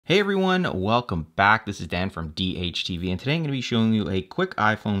Hey everyone, welcome back. This is Dan from DHTV, and today I'm going to be showing you a quick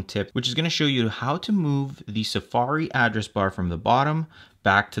iPhone tip, which is going to show you how to move the Safari address bar from the bottom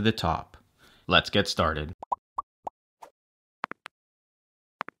back to the top. Let's get started.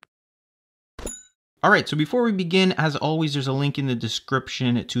 Alright, so before we begin, as always, there's a link in the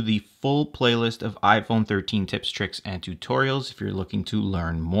description to the full playlist of iPhone 13 tips, tricks, and tutorials if you're looking to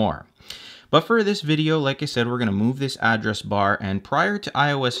learn more. But for this video, like I said, we're going to move this address bar, and prior to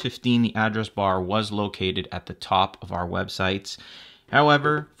iOS 15, the address bar was located at the top of our websites.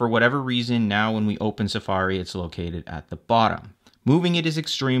 However, for whatever reason, now when we open Safari, it's located at the bottom. Moving it is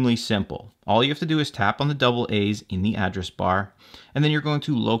extremely simple. All you have to do is tap on the double A's in the address bar, and then you're going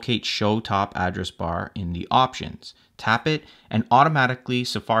to locate Show Top Address Bar in the options. Tap it, and automatically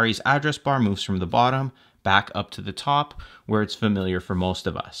Safari's address bar moves from the bottom back up to the top, where it's familiar for most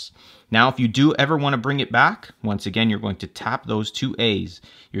of us. Now, if you do ever want to bring it back, once again, you're going to tap those two A's.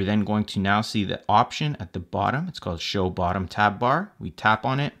 You're then going to now see the option at the bottom. It's called Show Bottom Tab Bar. We tap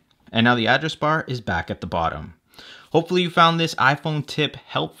on it, and now the address bar is back at the bottom. Hopefully you found this iPhone tip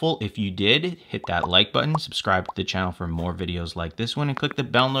helpful. If you did, hit that like button, subscribe to the channel for more videos like this one, and click the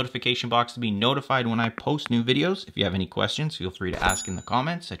bell notification box to be notified when I post new videos. If you have any questions, feel free to ask in the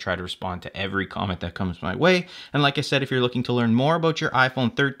comments. I try to respond to every comment that comes my way. And like I said, if you're looking to learn more about your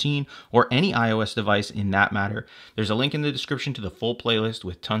iPhone 13 or any iOS device in that matter, there's a link in the description to the full playlist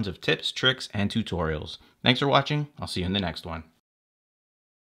with tons of tips, tricks, and tutorials. Thanks for watching. I'll see you in the next one.